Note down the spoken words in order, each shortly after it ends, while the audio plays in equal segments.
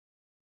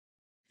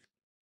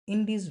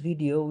In this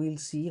video, we'll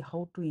see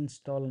how to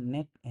install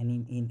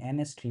NetAnim in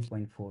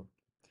NS-3.4.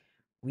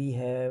 We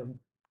have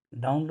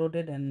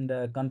downloaded and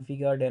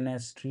configured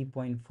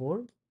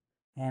NS-3.4,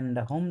 and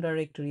the home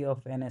directory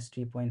of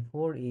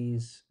NS-3.4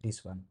 is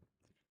this one.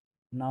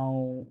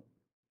 Now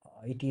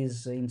it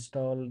is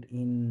installed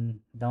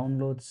in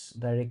downloads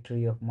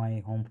directory of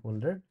my home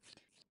folder.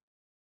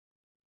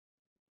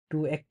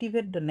 To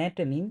activate the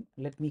NetAnim,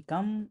 let me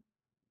come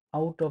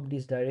out of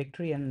this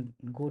directory and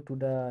go to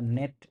the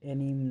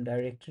NetAnim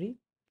directory.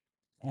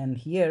 And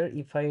here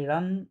if I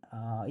run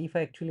if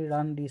I actually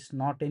run this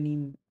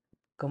NetAnim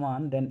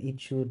command, then it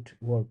should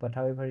work. But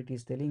however, it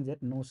is telling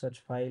that no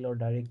such file or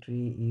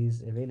directory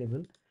is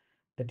available.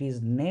 That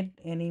is,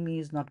 NetAnim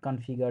is not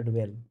configured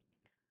well.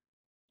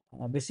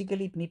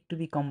 Basically, it need to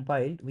be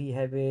compiled. We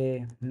have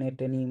a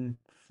NetAnim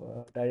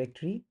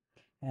directory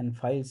and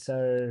files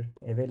are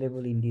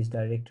available in this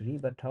directory,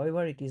 but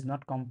however, it is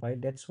not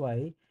compiled. That's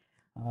why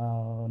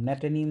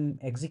NetAnim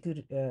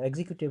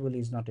executable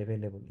is not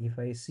available. If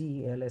I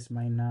see ls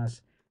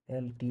minus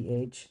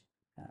lth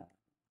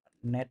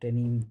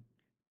NetAnim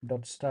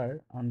dot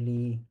star,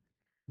 only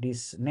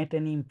this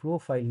NetAnim pro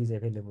file is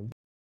available.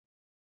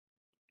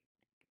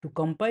 To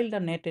compile the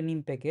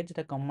NetAnim package,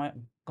 the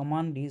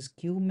command is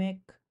qmake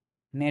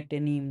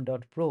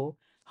netanim.pro.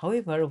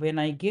 However, when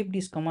I gave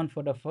this command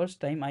for the first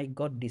time, I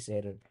got this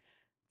error.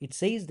 It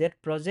says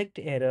that project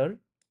error,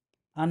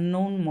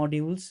 unknown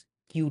modules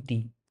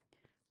qt,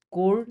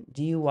 core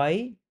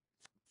GUI,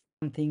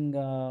 something,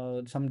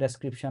 some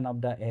description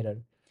of the error.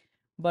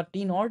 But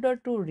in order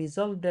to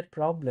resolve that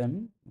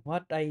problem,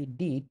 what I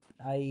did,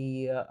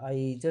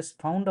 I just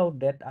found out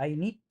that I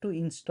need to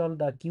install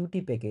the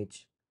qt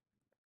package.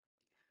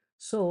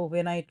 So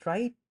when I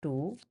tried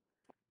to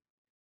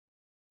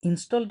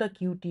install the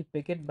qt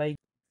packet by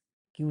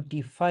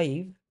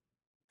qt5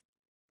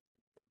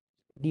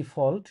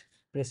 default,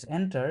 press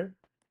enter,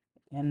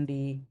 and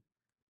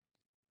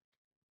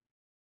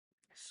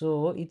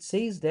so it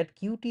says that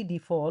qt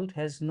default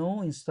has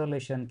no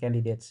installation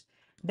candidates.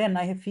 Then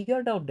I have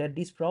figured out that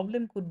this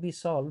problem could be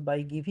solved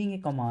by giving a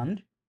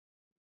command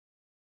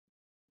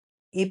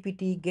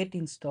apt get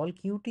install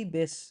qt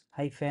base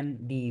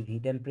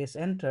 -dev, then press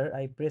enter.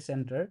 I press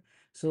enter,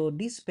 so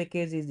this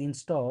package is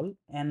installed,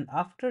 and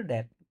after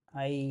that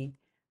I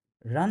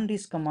run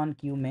this command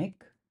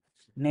qmake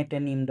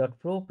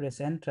netanim.pro,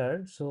 press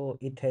enter, so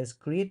it has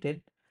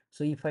created.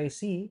 So if I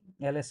see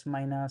ls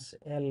minus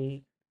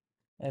l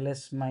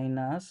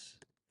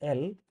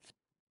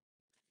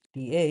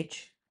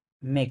th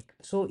make,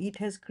 so it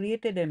has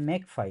created a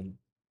make file.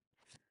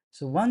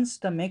 So once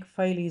the make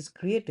file is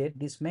created,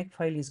 this make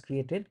file is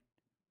created.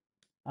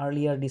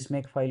 Earlier this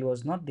make file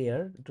was not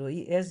there. So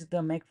as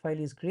the make file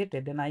is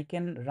created, then I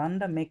can run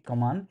the make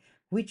command,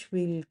 which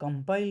will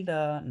compile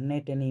the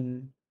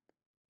NetAnim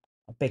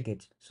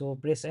package. So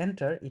press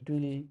enter, it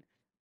will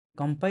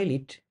compile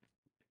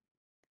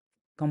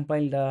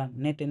the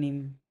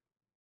NetAnim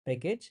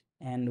package,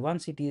 and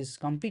once it is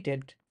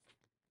completed,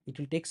 it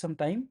will take some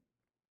time,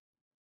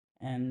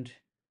 and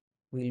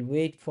we'll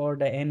wait for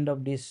the end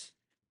of this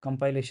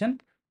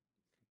compilation.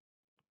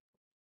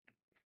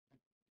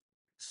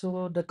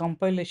 So the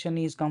compilation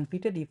is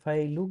completed. If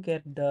I look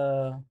at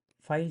the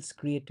files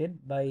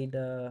created by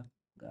the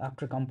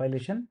after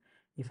compilation,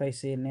 if I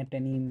say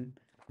netanim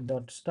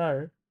dot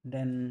star,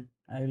 then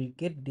I will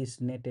get this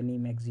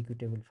netanim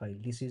executable file.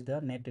 This is the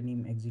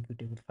netanim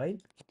executable file.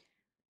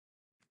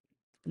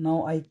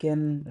 Now I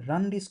can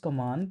run this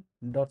command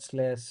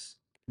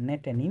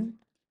 /netanim,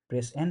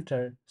 press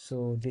enter.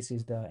 So this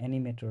is the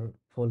animator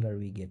folder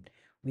we get.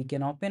 We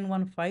can open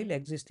one file,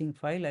 existing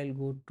file. I'll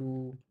go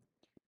to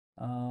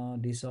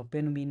this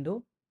open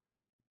window.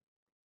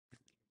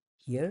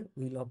 Here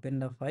we'll open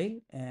the file,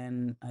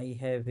 and I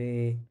have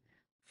a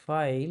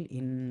file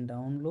in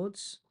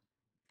downloads,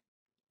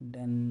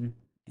 then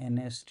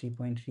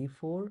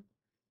NS-3.34,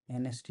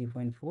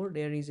 NS-3.4.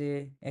 There is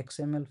a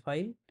XML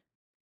file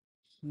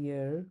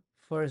here,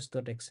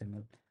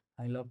 first.xml.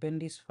 I'll open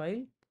this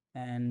file,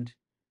 and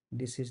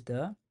this is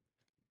the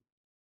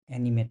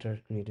animator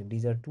created.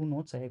 These are two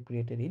nodes I have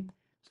created in.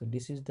 So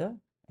this is the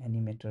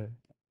animator.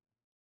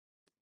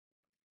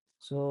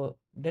 So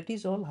that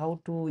is all how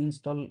to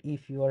install.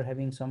 If you are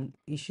having some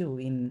issue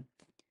in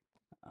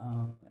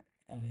uh,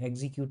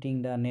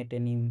 executing the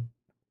NetAnim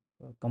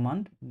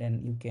command,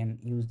 then you can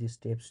use these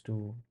steps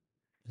to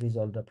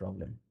resolve the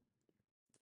problem.